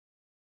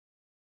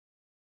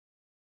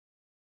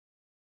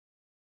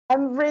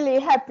I'm really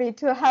happy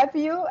to have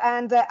you,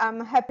 and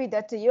I'm happy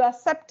that you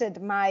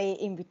accepted my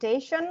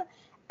invitation.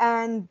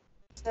 And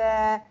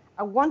I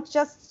want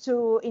just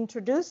to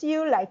introduce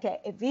you like a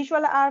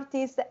visual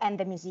artist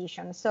and a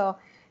musician. So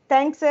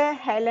thanks,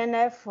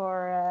 Helen,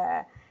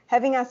 for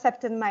having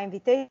accepted my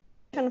invitation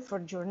for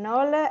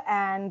Journal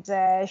and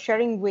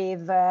sharing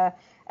with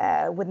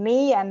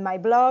me and my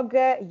blog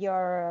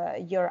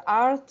your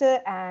art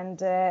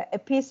and a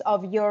piece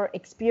of your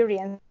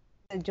experience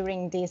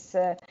during this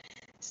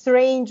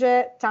strange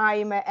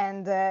time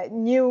and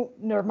new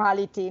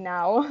normality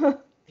now.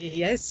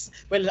 Yes,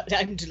 well,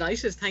 I'm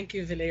delighted. Thank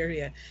you,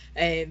 Valeria.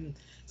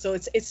 So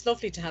it's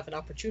lovely to have an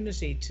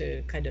opportunity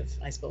to kind of,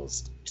 I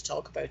suppose, to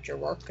talk about your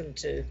work and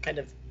to kind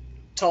of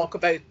talk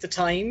about the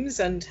times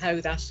and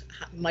how that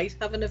might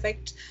have an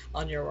effect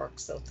on your work.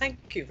 So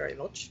thank you very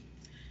much.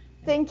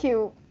 Thank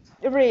you,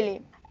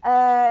 really.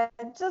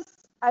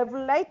 Just I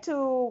would like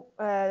to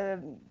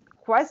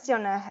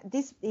question,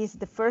 this is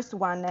the first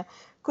one.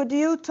 Could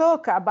you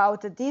talk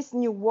about this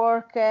new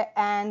work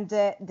and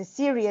the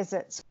series?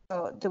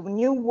 So the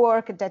new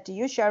work that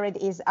you shared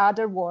is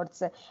Other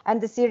Words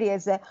and the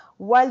series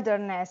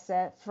Wilderness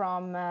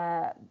from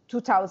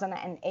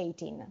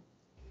 2018.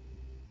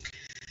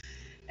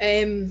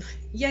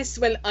 Yes,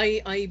 well,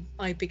 I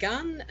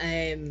began,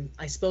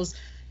 I suppose,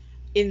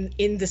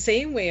 in the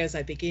same way as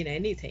I begin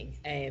anything.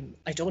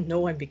 I don't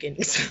know I'm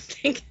beginning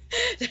something.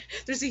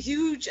 There's a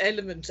huge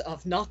element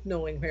of not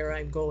knowing where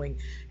I'm going.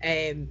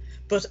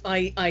 But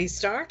I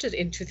started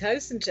in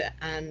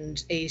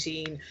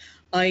 2018.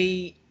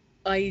 I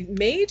I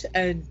made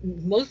I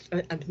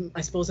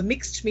suppose a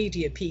mixed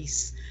media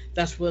piece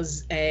that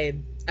was a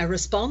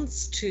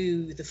response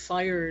to the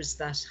fires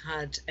that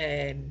had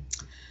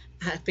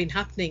been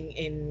happening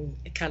in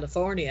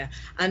California.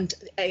 And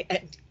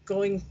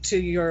going to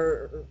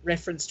your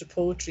reference to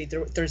poetry,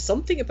 there's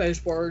something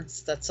about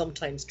words that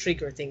sometimes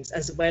trigger things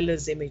as well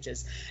as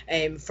images.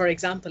 For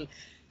example,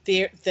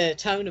 the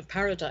town of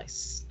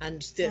Paradise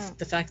and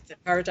the fact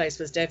that Paradise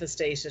was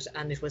devastated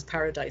and it was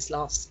paradise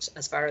lost,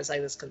 as far as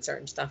I was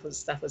concerned. That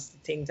was the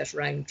thing that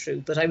rang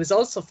true. But I was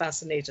also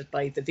fascinated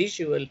by the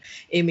visual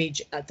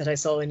image that I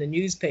saw in a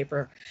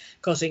newspaper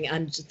cutting,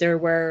 and there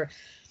were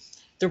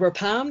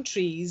palm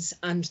trees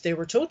and they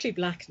were totally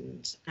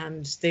blackened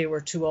and they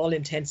were, to all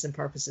intents and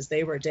purposes,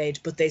 they were dead,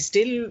 but they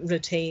still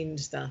retained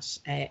that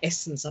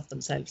essence of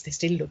themselves. They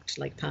still looked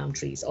like palm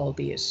trees,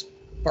 albeit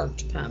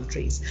burnt palm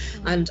trees.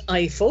 And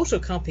I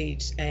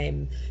photocopied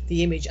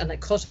the image, and I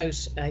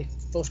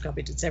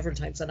photocopied it several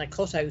times, and I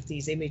cut out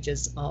these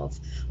images of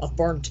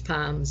burnt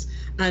palms,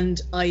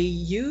 and I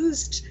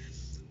used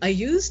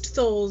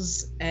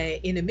those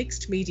in a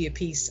mixed media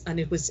piece, and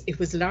it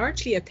was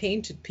largely a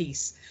painted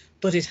piece,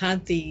 but it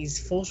had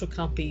these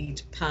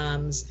photocopied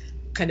palms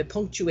kind of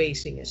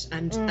punctuating it.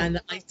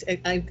 And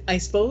I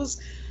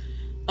suppose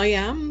I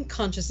am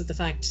conscious of the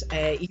fact,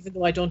 even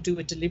though I don't do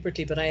it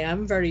deliberately, but I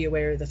am very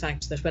aware of the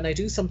fact that when I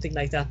do something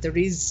like that, there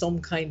is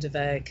some kind of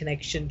a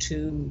connection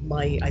to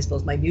my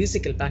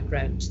musical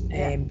background,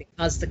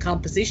 because the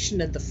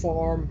composition and the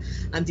form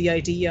and the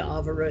idea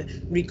of a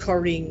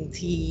recurring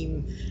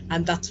theme,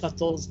 and that's what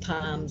those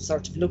palms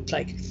sort of look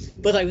like.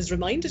 But I was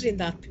reminded in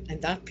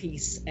that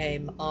piece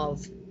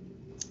of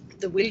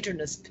the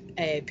wilderness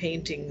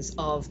paintings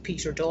of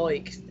Peter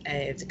Doig,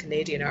 the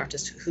Canadian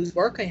artist whose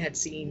work I had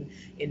seen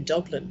in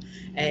Dublin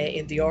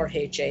in the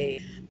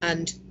RHA.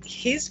 And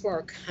his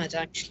work had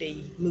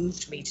actually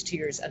moved me to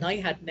tears, and I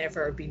had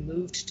never been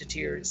moved to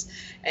tears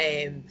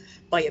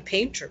by a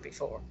painter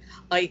before.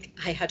 I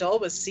had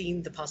always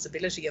seen the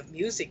possibility of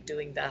music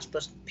doing that,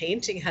 but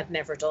painting had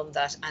never done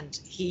that. And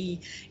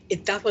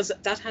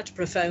that had a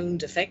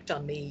profound effect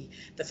on me,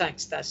 the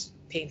fact that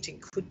painting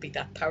could be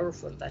that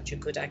powerful, that you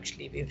could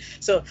actually be.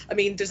 So, I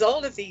mean, there's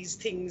all of these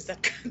things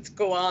that could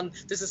go on.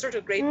 There's a sort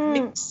of great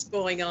mix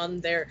going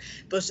on there.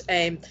 But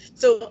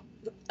so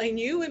I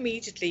knew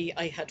immediately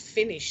I had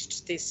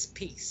finished this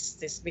piece,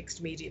 this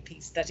mixed media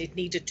piece, that it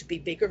needed to be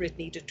bigger, it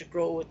needed to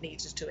grow, it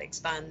needed to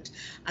expand.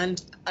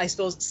 And I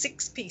suppose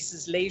 6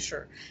 pieces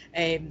later,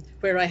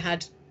 where I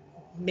had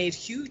made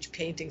huge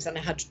paintings and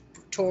I had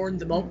torn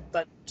them up,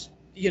 but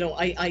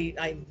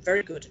I'm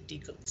very good at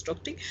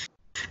deconstructing.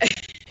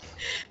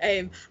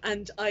 And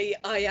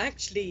I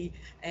actually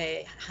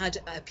had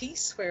a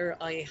piece where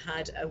I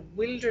had a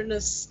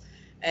wilderness.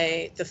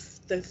 I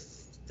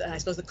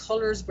suppose the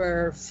colours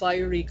were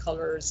fiery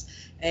colours,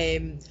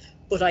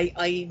 but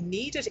I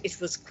needed.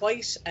 It was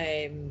quite.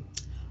 I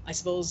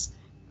suppose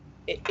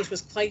it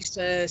was quite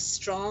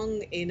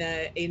strong in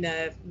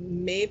a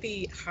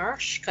maybe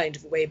harsh kind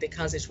of way,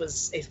 because it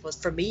was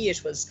for me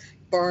it was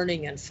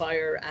burning and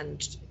fire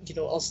and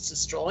us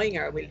destroying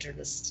our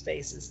wilderness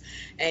spaces.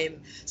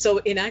 So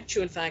in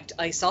actual fact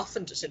I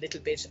softened it a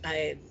little bit,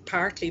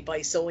 partly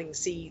by sowing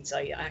seeds.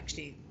 I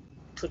actually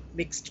put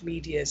mixed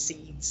media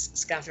seeds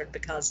scattered,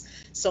 because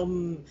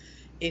some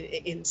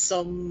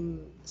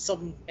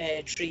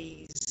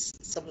trees,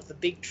 some of the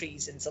big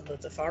trees in some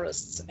of the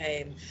forests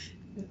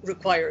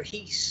require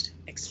heat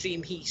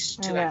extreme heat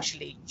to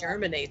actually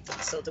germinate them.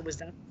 So there was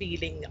that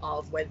feeling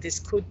of, well, this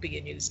could be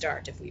a new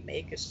start if we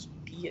make it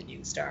be a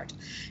new start.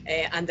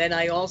 And then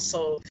I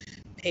also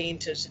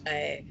painted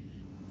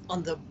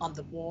on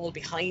the wall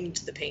behind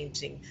the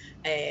painting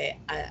a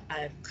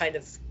kind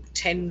of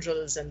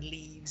tendrils and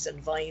leaves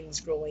and vines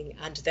growing,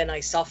 and then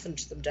I softened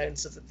them down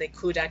so that they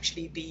could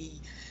actually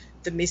be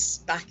the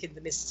mist, back in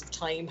the mists of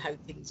time, how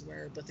things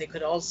were, but they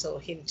could also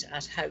hint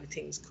at how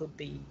things could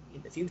be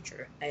in the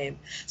future.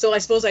 So I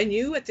suppose I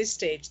knew at this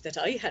stage that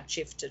I had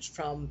shifted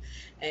from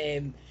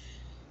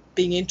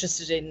being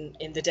interested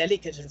in the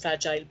delicate and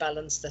fragile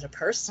balance that a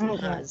person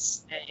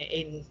has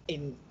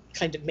in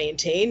kind of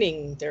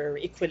maintaining their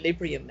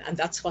equilibrium, and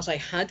that's what I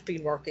had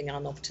been working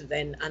on up to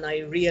then. And I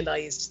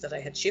realized that I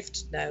had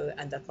shifted now,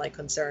 and that my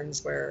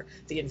concerns were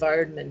the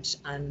environment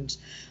and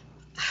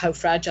how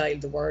fragile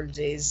the world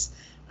is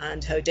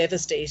and how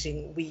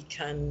devastating we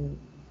can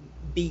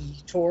be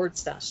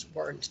towards that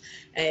world.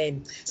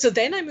 So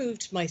then I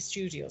moved my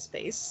studio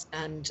space,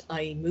 and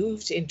I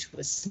moved into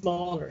a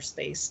smaller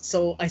space.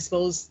 So I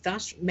suppose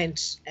that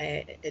meant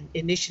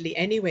initially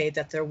anyway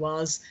that there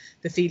was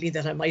the feeling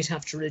that I might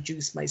have to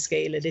reduce my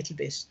scale a little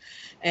bit.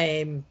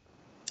 And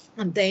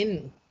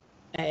then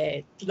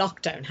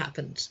lockdown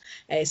happened.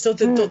 So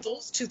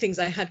those two things,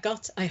 I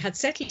had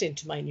settled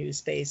into my new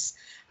space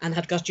and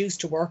had got used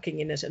to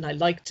working in it, and I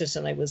liked it,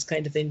 and I was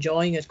kind of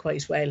enjoying it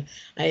quite well.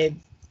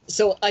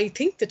 So I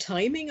think the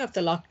timing of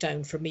the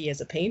lockdown for me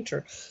as a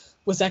painter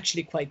was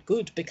actually quite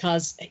good,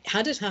 because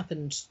had it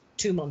happened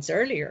 2 months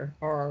earlier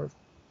or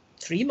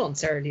 3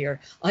 months earlier,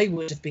 I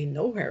would have been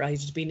nowhere. I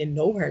would have been in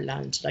nowhere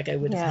land. Like I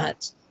would have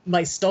had,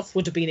 my stuff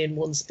would have been in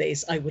one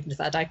space. I wouldn't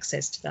have had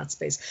access to that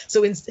space.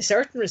 So in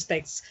certain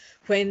respects,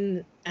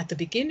 when at the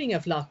beginning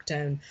of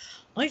lockdown,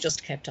 I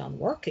just kept on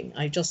working.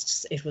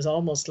 It was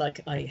almost like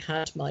I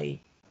had my,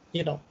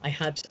 I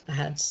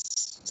had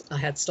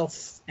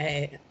stuff.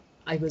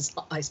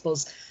 I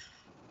suppose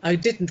I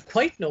didn't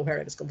quite know where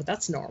I was going, but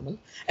that's normal.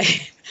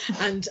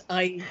 And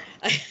I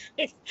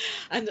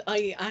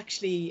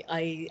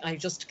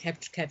just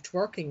kept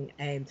working.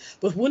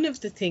 But one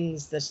of the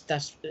things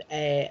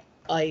that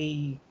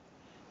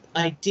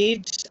I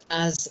did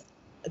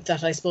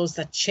I suppose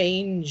that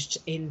changed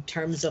in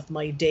terms of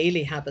my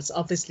daily habits.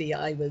 Obviously,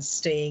 I was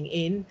staying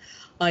in.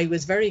 I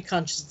was very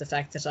conscious of the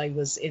fact that I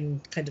was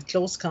in kind of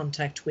close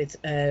contact with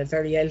a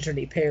very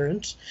elderly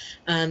parent,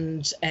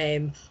 and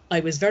I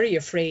was very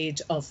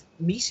afraid of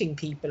meeting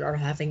people or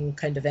having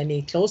kind of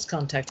any close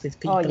contact with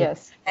people. Oh,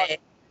 yes.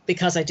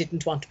 Because I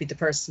didn't want to be the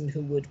person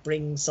who would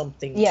bring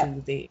something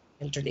to the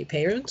elderly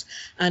parent.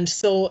 And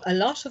so a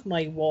lot of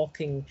my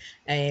walking,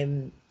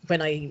 when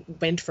I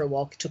went for a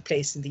walk, took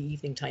place in the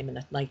evening time and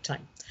at night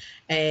time.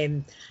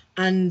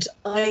 And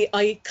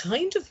I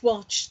kind of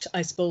watched,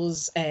 I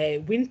suppose,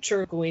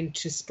 winter go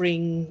into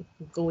spring,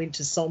 go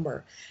into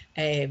summer,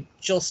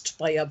 just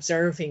by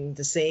observing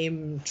the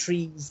same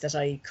trees that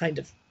I kind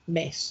of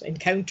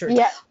encountered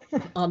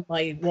on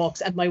my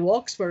walks. And my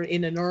walks were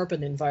in an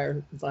urban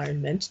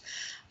environment,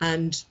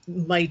 and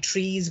my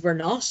trees were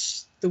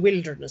not the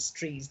wilderness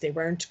trees. They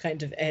weren't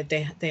kind of,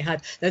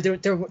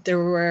 there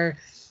were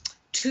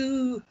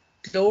two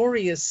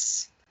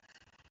glorious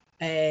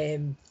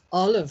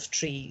olive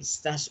trees,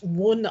 that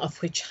one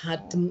of which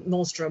had the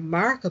most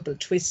remarkable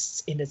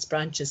twists in its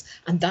branches,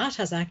 and that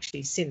has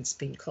actually since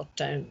been cut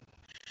down.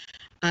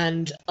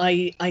 And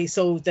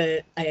so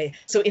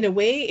in a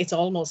way, it's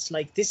almost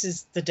like this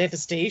is the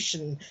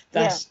devastation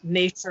that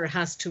nature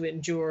has to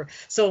endure.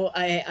 So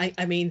I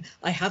mean,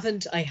 I have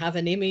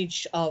an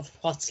image of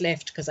what's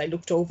left, because I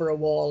looked over a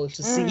wall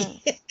to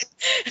see.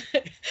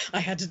 I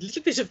had a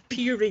little bit of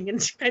peering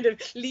and kind of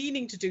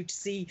leaning to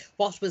see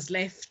what was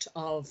left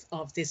of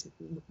this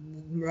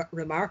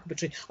remarkable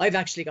tree. I've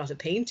actually got a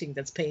painting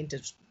that's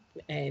painted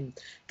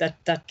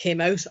that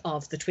came out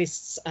of the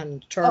twists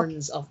and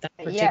turns of that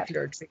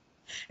particular tree.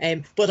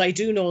 But I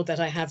do know that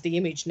I have the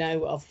image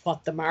now of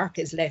what the mark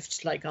is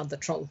left like on the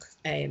trunk,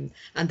 and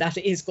that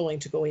is going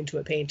to go into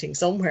a painting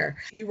somewhere.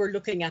 You were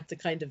looking at the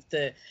kind of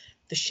the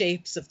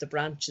shapes of the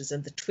branches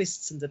and the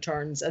twists and the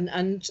turns,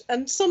 and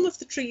some of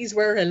the trees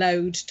were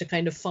allowed to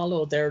kind of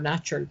follow their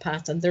natural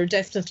path, and there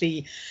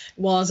definitely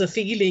was a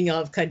feeling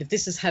of kind of,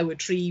 this is how a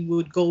tree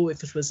would go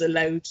if it was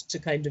allowed to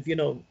kind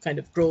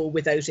of grow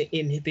without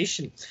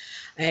inhibition.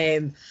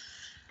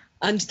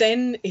 And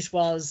then it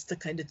was the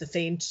kind of the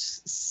faint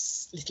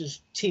little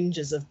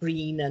tinges of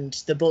green and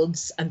the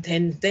buds, and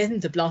then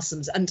the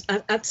blossoms. And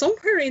at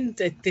somewhere in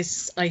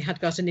this, I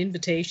had got an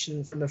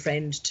invitation from a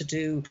friend to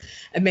do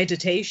a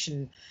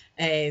meditation,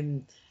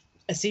 a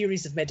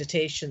series of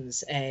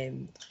meditations,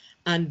 and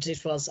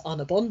it was on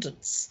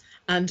abundance.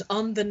 And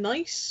on the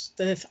night,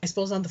 I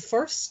suppose on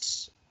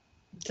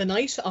the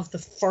night of the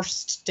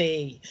first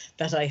day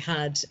that I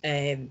had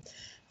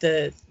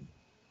the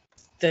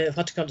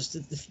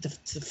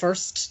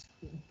first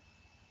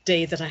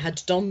day that I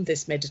had done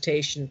this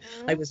meditation,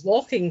 I was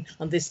walking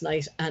on this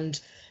night, and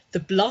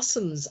the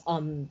blossoms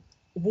on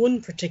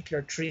one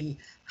particular tree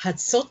had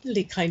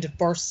suddenly kind of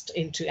burst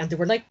into, and they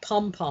were like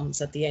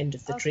pom-poms at the end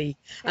of the tree,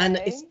 and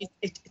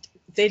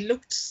they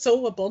looked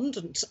so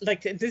abundant.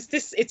 Like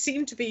this it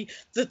seemed to be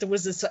that there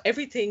was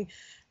everything.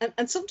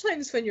 And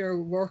sometimes when you're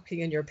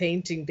working and you're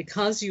painting,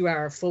 because you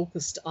are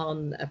focused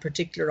on a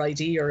particular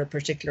idea or a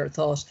particular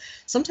thought,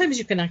 sometimes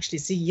you can actually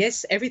see,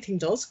 yes, everything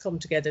does come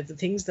together. The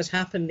things that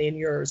happen in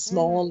your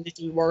small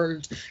little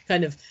world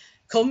kind of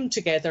come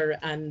together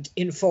and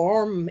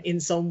inform in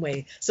some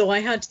way. So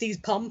I had these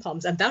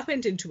pom-poms, and that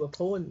went into a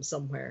poem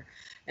somewhere.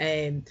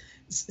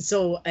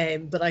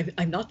 But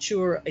I'm not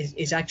sure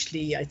it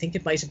actually, I think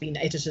it might have been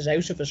edited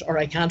out of it, or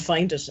I can't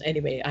find it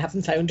anyway. I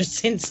haven't found it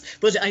since,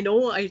 but I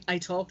know I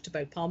talked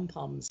about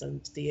pom-poms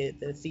and the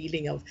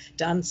feeling of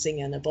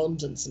dancing and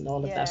abundance and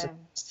all of that.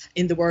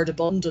 In the word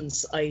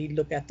abundance, I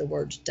look at the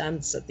word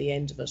dance at the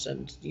end of it,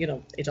 and you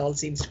know, it all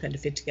seems to kind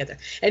of fit together.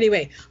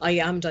 Anyway, I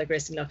am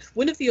digressing now.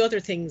 One of the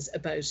other things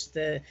about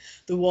the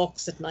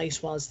walks at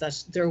night was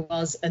that there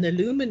was an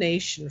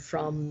illumination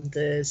from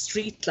the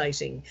street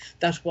lighting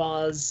that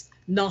was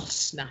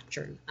not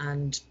natural,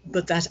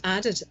 but that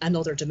added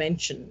another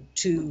dimension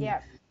to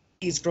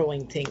these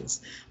growing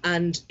things.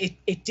 And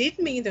it did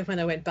mean that when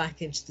I went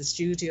back into the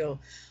studio,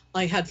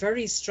 I had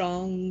very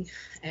strong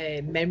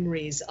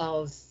memories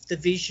of the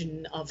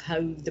vision of how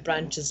the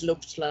branches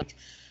looked like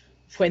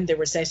when they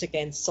were set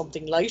against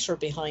something lighter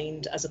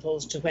behind, as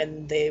opposed to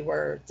when they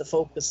were the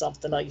focus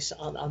of the light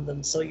on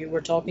them. So you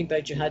were talking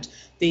about, you had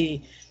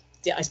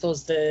I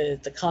suppose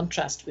the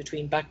contrast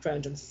between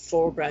background and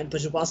foreground,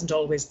 but it wasn't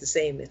always the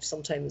same. It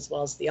sometimes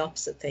was the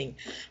opposite thing.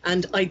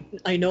 And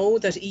I know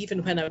that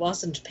even when I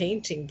wasn't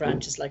painting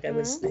branches, like I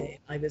was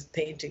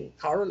painting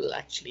coral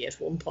actually at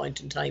one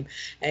point in time,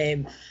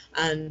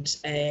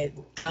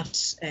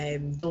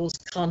 those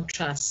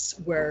contrasts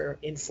were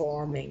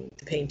informing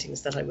the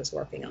paintings that I was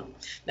working on.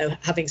 Now,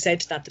 having said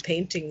that, the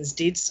paintings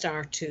did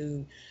start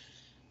to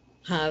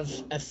have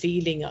a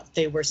feeling of,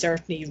 they were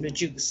certainly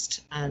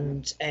reduced,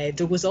 and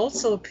there was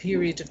also a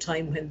period of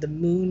time when the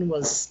moon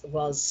was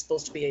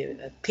supposed to be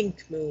a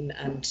pink moon,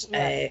 and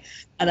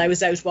I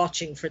was out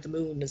watching for the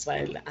moon as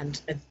well,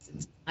 and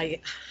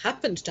I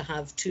happened to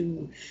have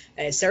two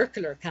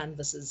circular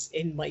canvases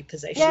in my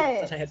possession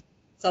that I had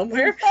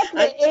somewhere.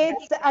 Exactly.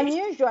 It's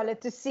unusual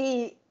to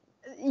see.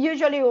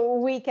 Usually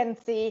we can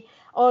see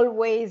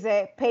always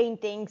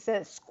paintings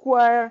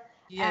square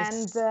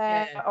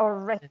or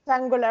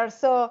rectangular,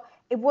 so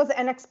it was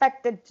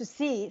unexpected to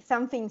see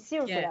something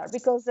circular,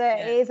 because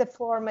it is a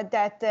form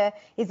that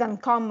is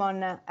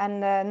uncommon, and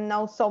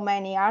not so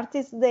many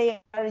artists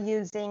they are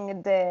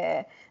using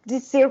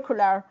this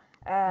circular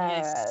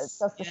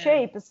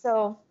shape.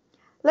 So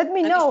let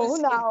me know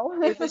now.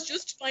 It was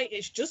just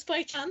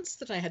by chance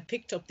that I had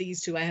picked up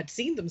these two. I had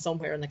seen them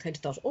somewhere, and I kind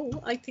of thought,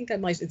 oh, I think I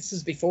might. This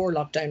was before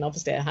lockdown.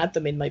 Obviously, I had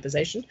them in my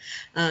possession,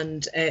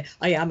 and I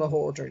am a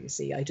hoarder. You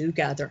see, I do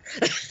gather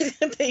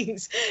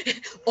things,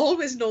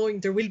 always knowing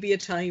there will be a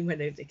time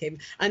when it came.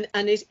 And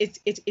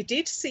it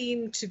did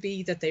seem to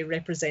be that they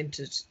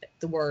represented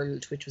the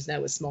world, which was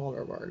now a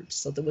smaller world.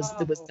 So there was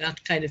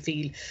that kind of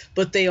feel.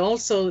 But they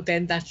also,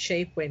 then that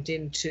shape went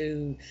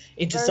into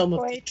some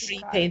of the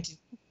tree painting.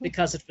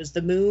 Because it was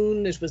the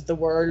moon, it was the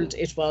world,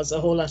 it was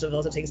a whole lot of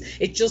other things.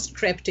 It just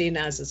crept in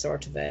as a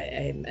sort of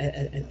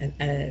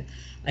I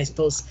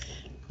suppose,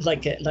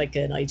 like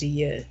an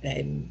idea.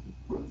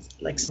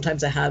 Like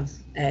sometimes I have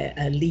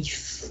a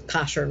leaf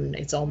pattern.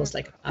 It's almost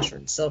like a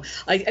pattern. So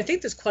I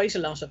think there's quite a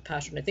lot of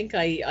pattern. I think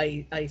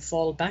I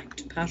fall back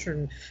to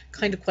pattern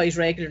kind of quite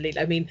regularly.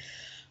 I mean,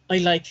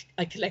 I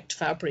collect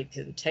fabric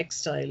and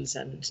textiles,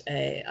 and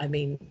I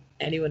mean,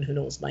 anyone who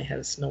knows my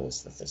house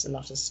knows that there's a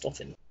lot of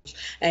stuff in it.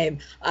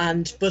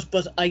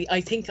 But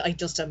I think I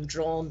just am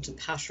drawn to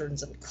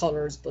patterns and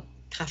colours, but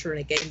pattern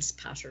against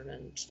pattern,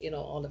 and you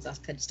know, all of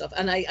that kind of stuff.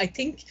 And I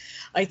think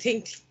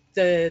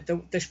the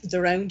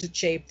rounded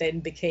shape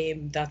then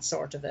became that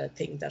sort of a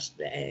thing that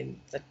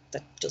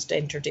just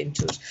entered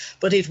into it.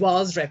 But it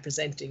was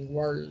representing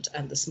world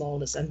and the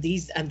smallness, and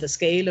the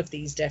scale of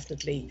these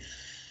definitely.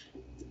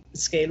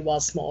 Scale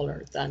was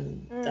smaller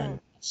than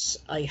what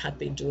I had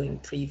been doing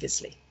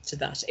previously to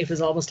that. It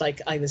was almost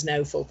like I was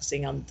now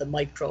focusing on the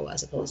micro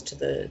as opposed to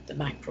the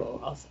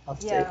macro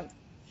of the.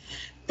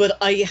 But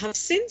I have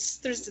since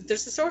there's a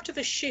sort of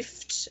a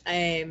shift.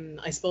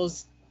 I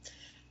suppose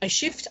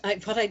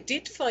what I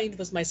did find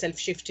was myself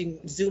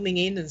zooming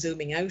in and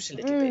zooming out a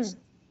little bit.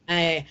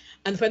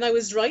 And when I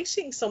was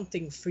writing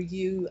something for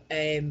you,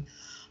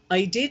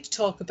 I did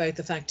talk about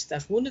the fact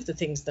that one of the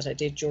things that I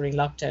did during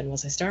lockdown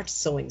was I started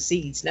sowing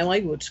seeds. Now, I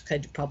would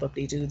kind of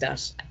probably do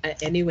that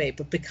anyway,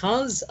 but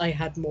because I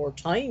had more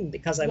time,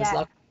 because I was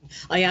locked,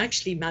 I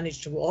actually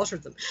managed to water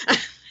them.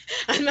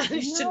 I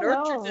managed to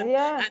nurture them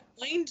and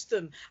mind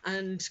them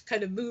and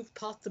kind of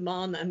pot them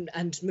on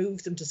and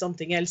move them to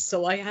something else.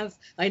 So I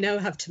now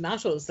have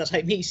tomatoes that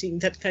I'm eating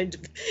that kind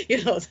of,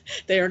 you know,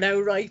 they are now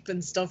ripe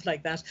and stuff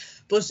like that.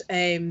 But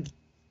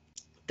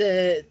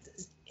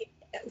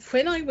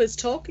when I was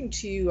talking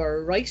to you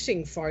or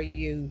writing for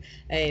you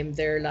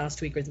there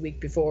last week or the week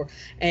before,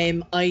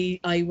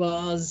 I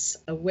was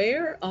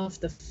aware of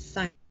the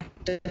fact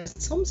that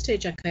at some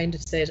stage I kind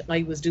of said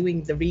I was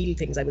doing the real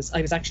things. I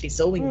was actually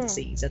sowing the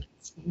seeds and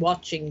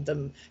watching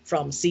them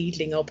from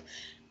seedling up.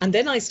 And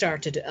then I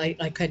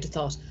kind of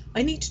thought,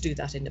 I need to do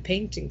that in the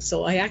painting.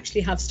 So I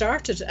actually have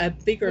started a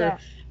bigger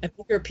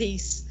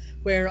piece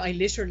where I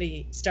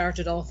literally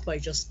started off by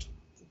just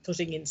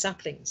putting in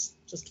saplings,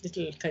 just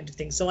little kind of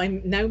things. So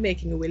I'm now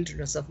making a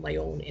wilderness of my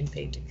own in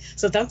painting.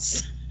 So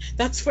that's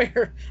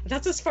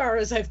as far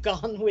as I've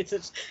gone with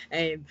it.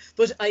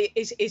 But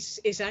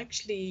it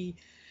actually,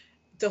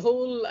 the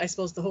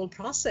whole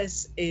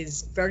process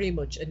is very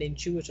much an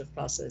intuitive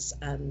process,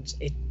 and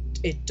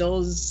it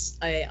does.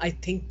 I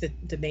think that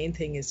the main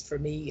thing is, for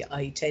me,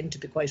 I tend to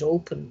be quite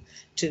open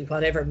to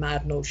whatever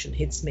mad notion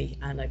hits me,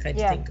 and I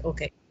kind of think,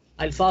 okay,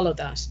 I'll follow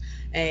that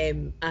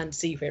and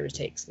see where it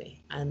takes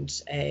me.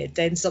 And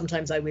then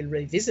sometimes I will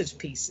revisit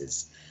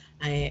pieces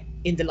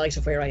in the light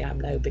of where I am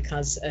now,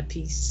 because a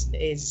piece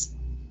is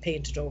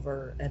painted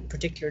over, and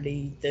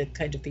particularly the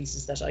kind of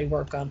pieces that I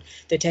work on,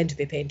 they tend to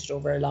be painted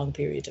over a long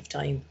period of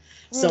time.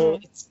 So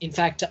in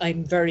fact,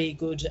 I'm very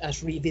good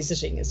at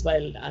revisiting as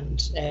well.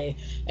 And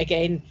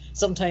again,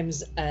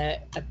 sometimes a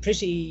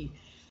pretty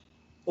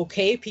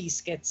okay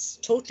piece gets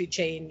totally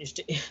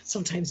changed,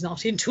 sometimes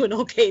not into an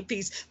okay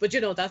piece, but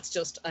that's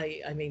just,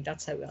 I mean,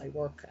 that's how I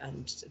work,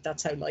 and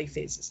that's how life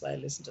is as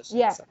well, isn't it?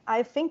 Yeah, so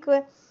I think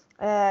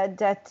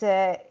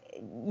that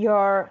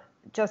your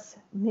just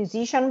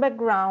musician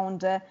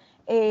background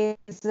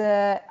is,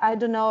 I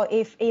don't know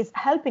if is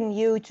helping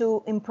you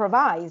to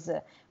improvise,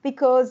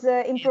 because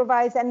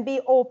improvise and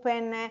be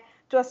open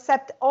to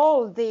accept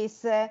all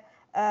this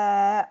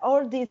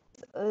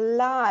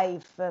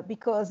life,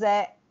 because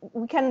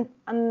we can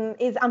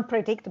is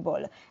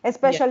unpredictable,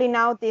 especially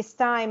now. This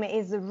time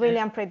is really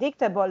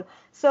unpredictable.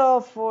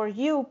 So for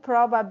you,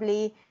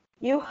 probably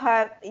you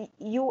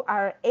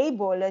are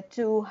able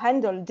to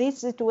handle this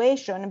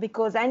situation,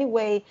 because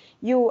anyway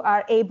you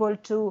are able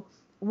to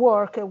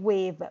work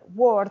with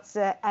words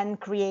and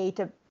create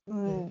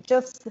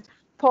just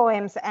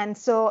poems, and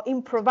so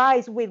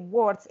improvise with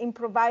words,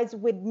 improvise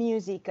with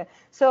music,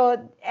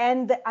 so,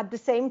 and at the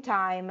same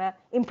time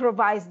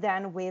improvise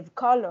then with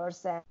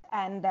colors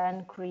and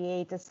then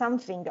create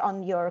something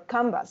on your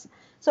canvas.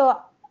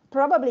 So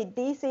probably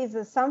this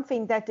is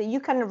something that you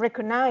can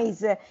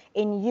recognize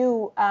in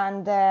you,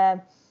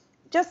 and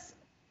just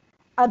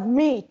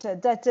admit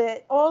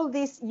that all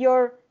these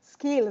your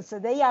skills,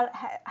 they are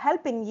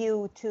helping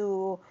you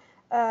to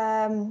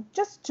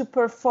just to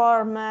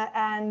perform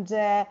and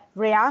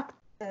react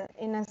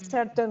in a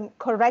certain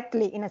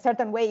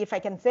way, if I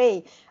can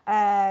say,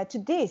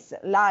 to this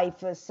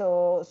life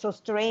so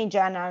strange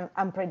and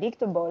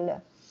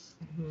unpredictable.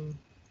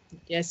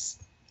 Yes,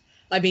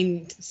 I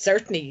mean,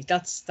 certainly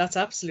that's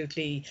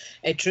absolutely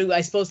true,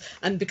 I suppose.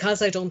 And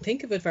because I don't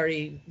think of it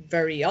very,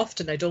 very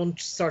often, I don't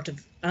sort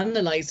of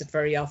analyze it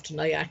very often,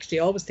 I actually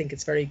always think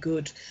it's very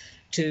good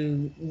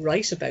to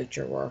write about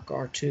your work,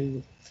 or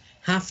to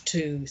have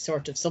to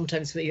sort of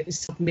sometimes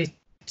submit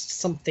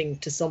something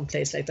to some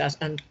place like that,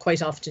 and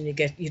quite often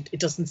it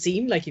doesn't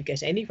seem like you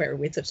get anywhere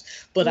with it,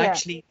 but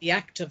actually the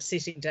act of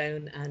sitting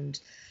down and,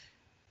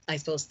 I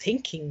suppose,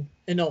 thinking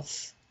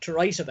enough to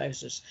write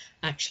about it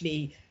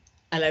actually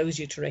allows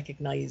you to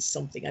recognize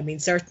something. I mean,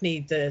 certainly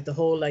the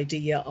whole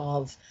idea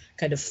of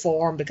kind of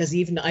form, because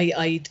even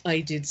I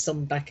did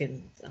some back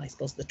in, I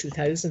suppose, the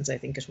 2000s, I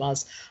think it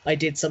was, I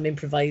did some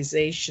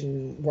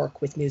improvisation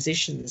work with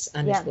musicians,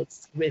 and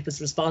it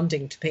was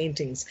responding to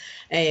paintings,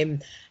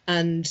 and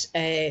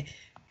I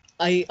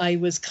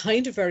was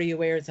kind of very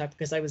aware of that,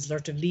 because I was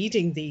sort of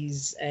leading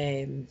these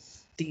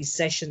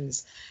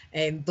sessions,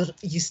 but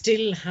you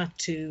still had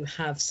to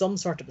have some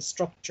sort of a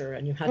structure,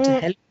 and you had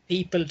to help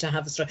people to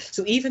have a structure.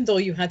 So even though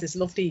you had this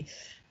lovely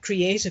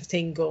creative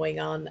thing going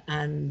on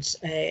and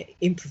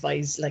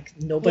improvise like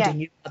nobody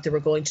knew what they were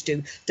going to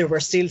do, there were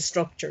still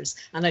structures.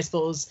 And I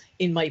suppose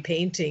in my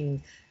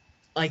painting,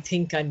 I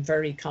think I'm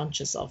very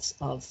conscious of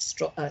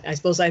I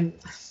suppose I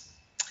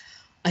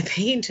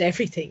paint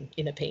everything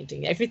in a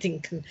painting.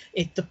 Everything can,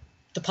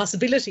 the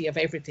possibility of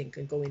everything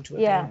can go into a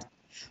painting.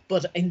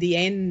 But in the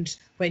end,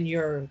 when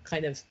you're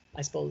kind of,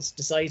 I suppose,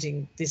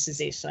 deciding this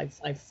is it,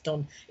 I've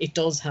done, it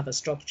does have a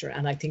structure,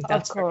 and I think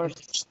that's very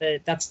much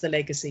that's the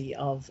legacy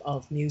of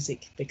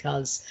music,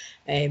 because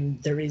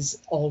there is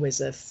always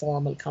a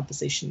formal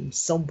composition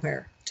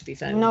somewhere to be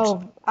found.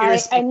 No,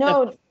 I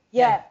know.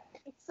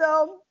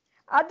 So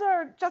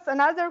just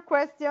another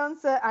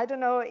questions. I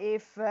don't know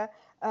if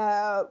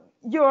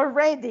you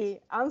already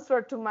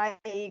answered to my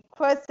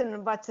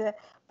question, but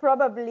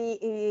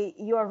probably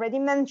you already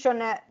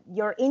mentioned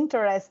your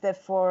interest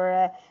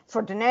for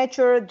the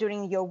nature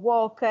during your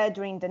walk,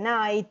 during the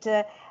night,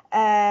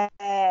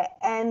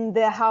 and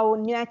how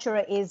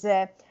nature is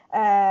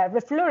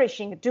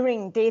reflourishing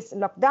during this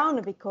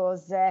lockdown,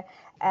 because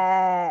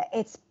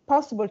it's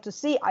possible to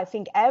see, I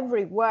think,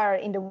 everywhere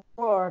in the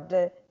world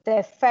the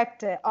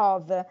effect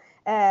of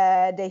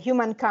the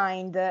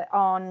humankind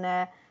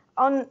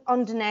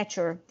on the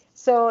nature.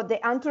 So the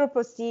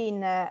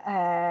Anthropocene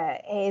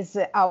is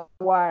our.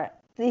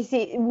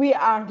 We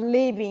are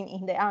living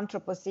in the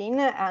Anthropocene,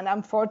 and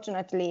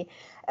unfortunately,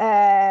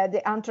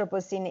 the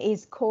Anthropocene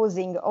is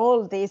causing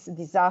all this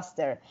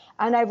disaster.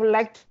 And I would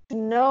like to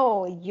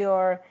know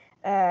your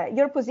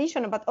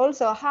position, but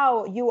also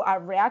how you are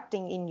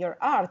reacting in your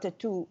art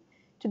to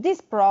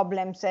these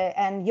problems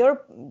and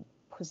your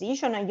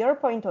position and your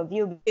point of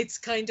view. It's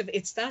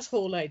that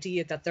whole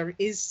idea that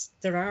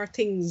there are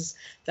things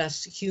that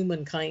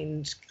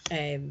humankind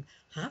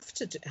have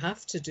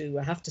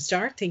to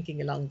start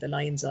thinking along the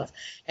lines of.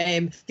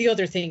 The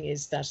other thing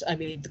is that, I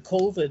mean, the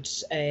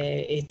COVID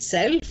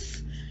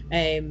itself,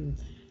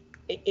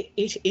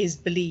 it is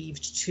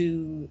believed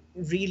to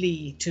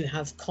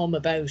have come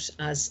about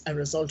as a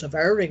result of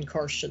our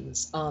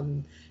incursions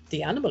on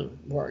the animal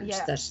world.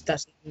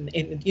 That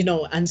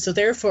and so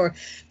therefore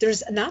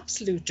there's an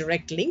absolute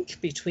direct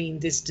link between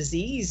this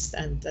disease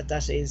and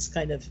that is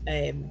kind of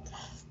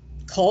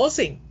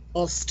causing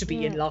us to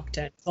be in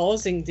lockdown,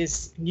 causing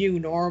this new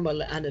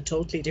normal and a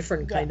totally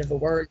different kind of a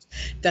world,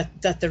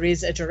 that there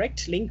is a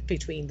direct link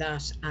between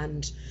that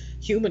and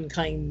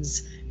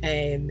humankind's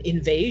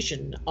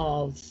invasion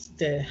of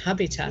the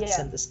habitats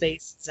and the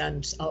spaces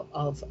and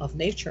of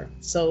nature.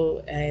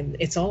 So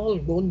it's all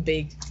one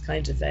big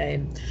kind of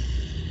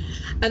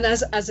and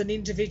as an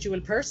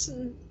individual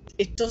person,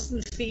 it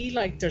doesn't feel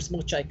like there's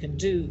much I can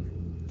do.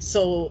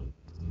 So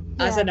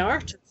as an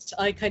artist,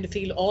 I kind of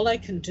feel all I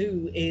can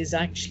do is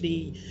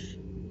actually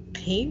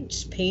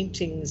paint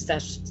paintings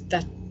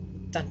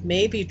that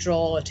maybe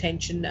draw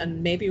attention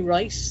and maybe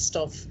write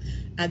stuff,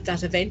 and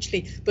that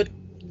eventually, but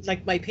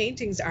like, my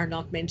paintings are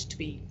not meant to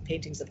be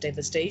paintings of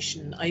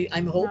devastation.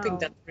 I'm hoping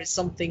that there is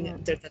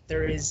something that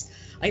there is.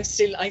 I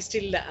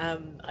still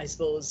am, I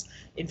suppose,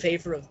 in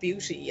favor of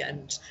beauty,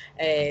 and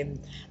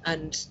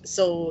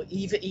so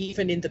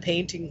even in the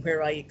painting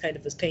where I kind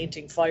of was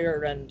painting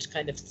fire and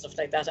kind of stuff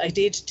like that, I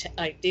did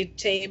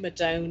tame it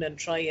down and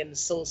try and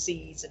sow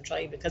seeds and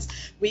try, because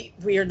we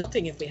are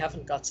nothing if we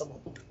haven't got some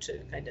hope to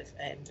kind of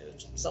do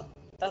it. So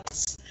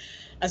that's,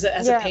 as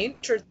a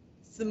painter,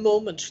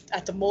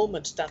 at the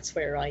moment that's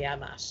where I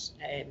am at,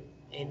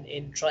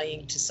 in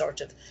trying to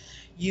sort of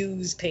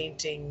use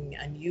painting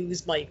and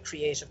use my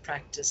creative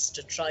practice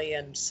to try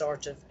and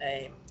sort of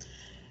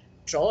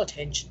draw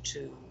attention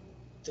to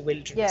the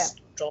wilderness,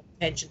 draw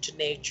attention to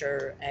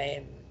nature,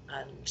 and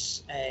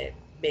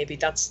maybe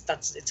that's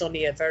it's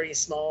only a very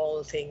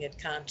small thing.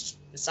 It's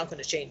not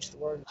going to change the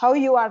world. How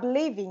you are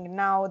living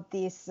now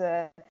this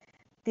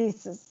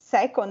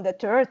second, the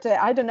third,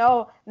 I don't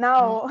know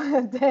now,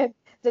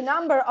 the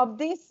number of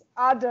this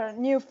other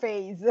new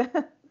phase.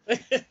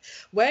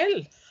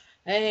 Well,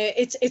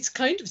 it's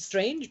kind of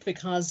strange,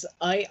 because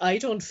I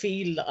don't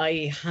feel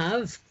I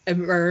have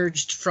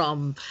emerged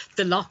from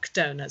the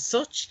lockdown as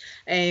such.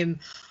 I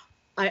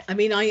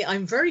mean,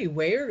 I'm very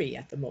wary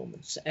at the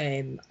moment.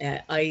 I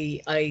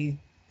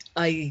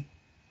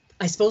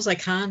suppose I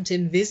can't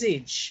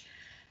envisage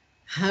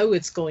how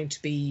it's going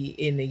to be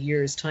in a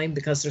year's time,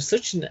 because there's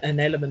such an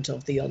element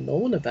of the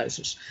unknown about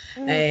it.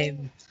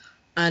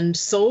 And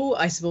so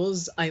I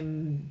suppose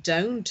I'm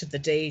down to the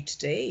day to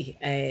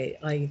day.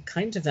 I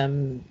kind of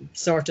am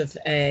sort of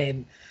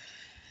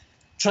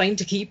trying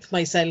to keep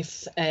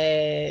myself,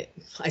 I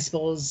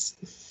suppose,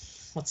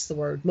 what's the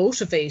word,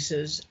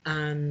 motivated,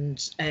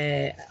 and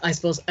I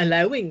suppose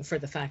allowing for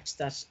the fact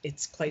that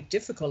it's quite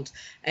difficult.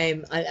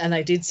 And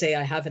I did say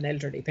I have an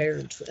elderly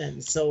parent,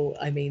 and so,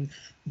 I mean,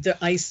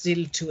 I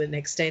still, to an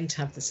extent,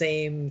 have the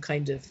same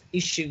kind of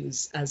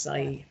issues as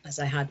I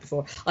had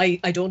before. I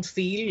don't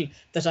feel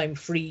that I'm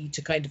free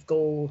to kind of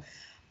go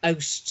out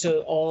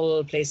to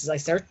all places. I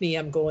certainly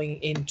am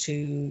going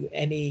into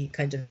any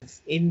kind of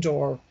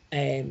indoor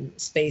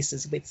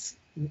spaces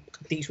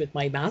complete with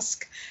my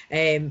mask,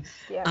 and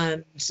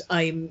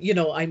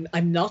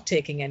I'm not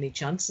taking any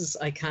chances.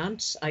 I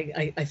can't.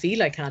 I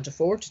feel I can't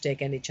afford to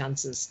take any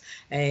chances,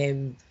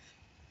 and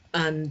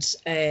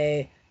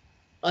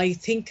I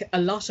think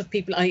a lot of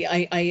people,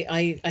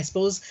 I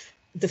suppose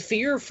the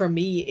fear for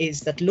me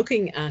is that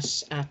looking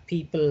at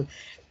people,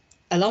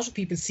 a lot of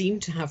people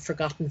seem to have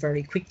forgotten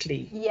very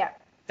quickly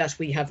that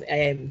we have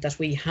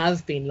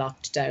been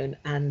locked down,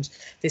 and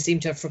they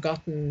seem to have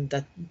forgotten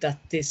that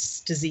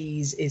this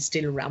disease is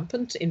still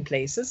rampant in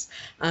places,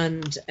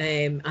 and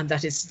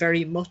that it's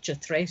very much a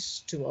threat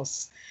to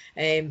us.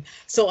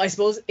 So I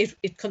suppose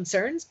it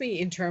concerns me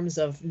in terms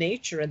of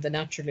nature and the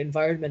natural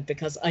environment,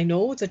 because I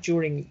know that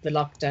during the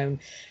lockdown,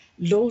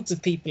 loads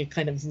of people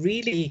kind of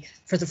really,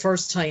 for the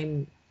first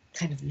time,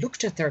 kind of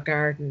looked at their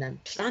garden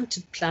and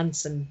planted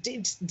plants and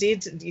did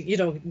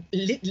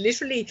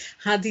literally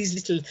had these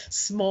little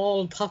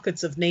small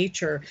pockets of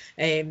nature,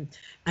 and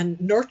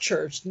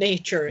nurtured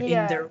nature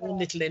in their own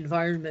little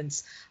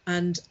environments.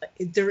 And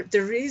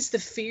there is the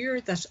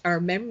fear that our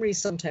memory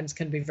sometimes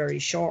can be very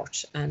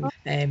short, and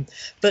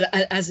but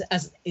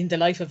as in the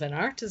life of an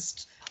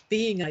artist,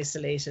 being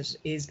isolated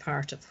is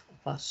part of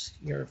what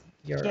your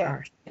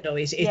art, and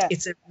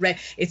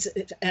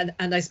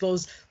I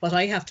suppose what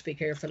I have to be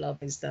careful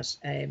of is that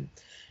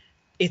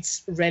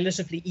it's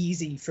relatively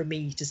easy for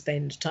me to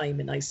spend time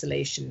in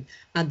isolation,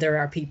 and there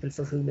are people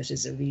for whom it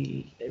is a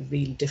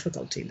real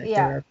difficulty. Like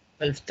there are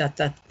people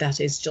that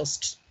is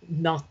just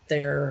not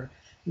their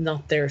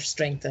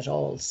strength at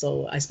all.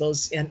 So I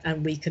suppose,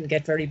 and we can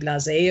get very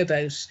blasé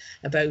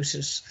about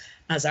it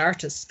as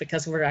artists,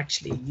 because we're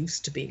actually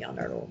used to being on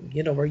our own.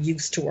 You know, we're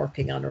used to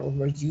working on our own.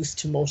 We're used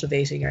to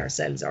motivating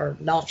ourselves, or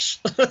not,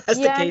 as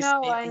the case may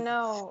be. I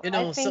know. You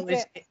know, I think,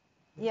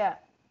 so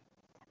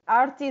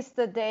artists,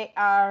 they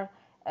are,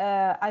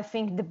 I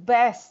think, the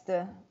best.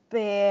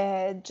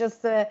 They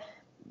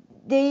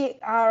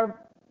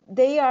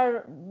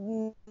are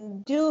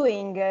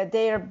doing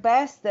their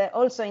best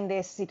also in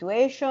this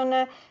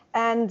situation,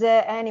 and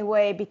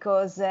anyway,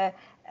 because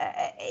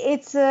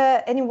it's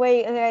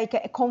anyway like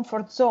a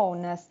comfort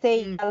zone,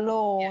 stay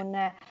alone.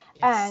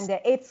 Yes. And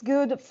it's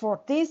good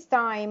for this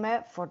time,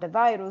 for the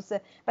virus,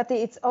 but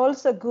it's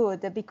also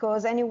good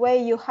because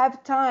anyway you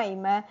have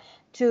time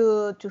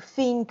to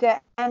think,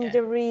 and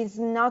there is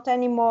not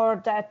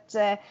anymore that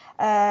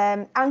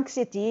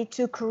anxiety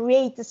to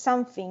create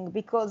something,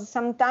 because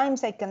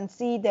sometimes I can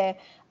see the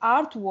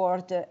art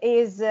world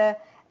is there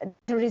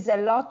is a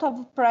lot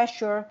of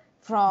pressure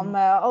from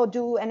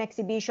do an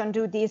exhibition,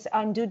 do this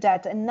and do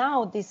that, and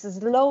now this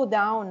slow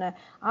down.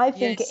 I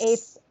think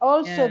it's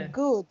also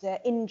good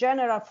in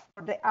general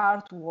for the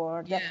art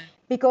world,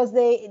 because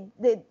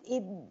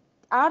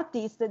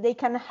artists, they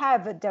can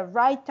have the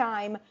right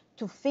time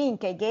to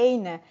think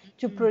again,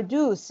 to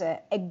produce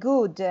a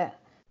good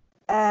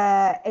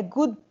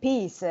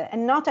piece,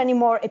 and not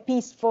anymore a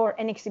piece for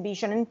an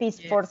exhibition and piece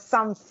for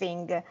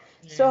something.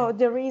 So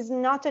there is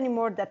not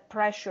anymore that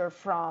pressure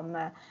from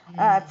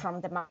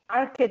the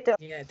market.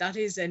 Yeah, that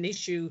is an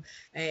issue.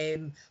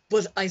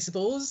 But I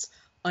suppose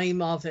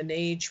I'm of an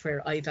age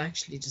where I've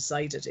actually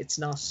decided it's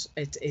not.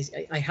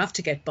 I have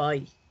to get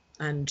by,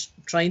 and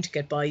trying to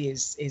get by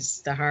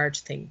is the hard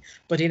thing.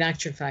 But in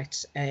actual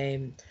fact,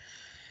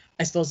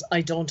 I suppose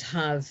I don't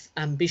have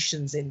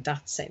ambitions in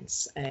that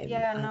sense.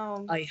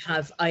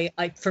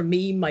 For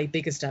me, my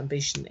biggest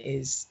ambition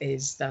is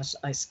that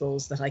I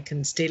suppose that I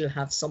can still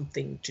have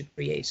something to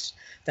create.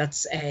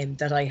 That's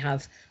that I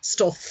have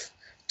stuff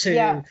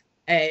to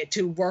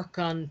work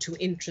on, to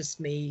interest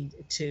me,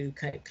 to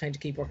kind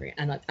of keep working.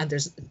 And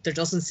there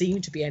doesn't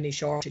seem to be any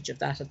shortage of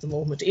that at the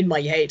moment in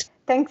my head.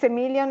 Thanks a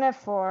million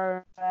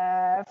for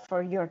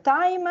your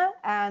time,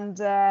 and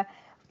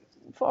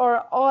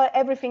for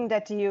everything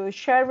that you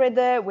shared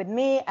with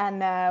me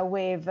and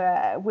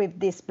with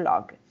this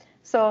blog.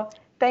 So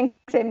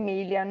thanks a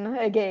million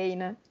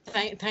again.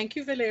 Thank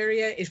you,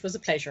 Valeria. It was a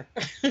pleasure.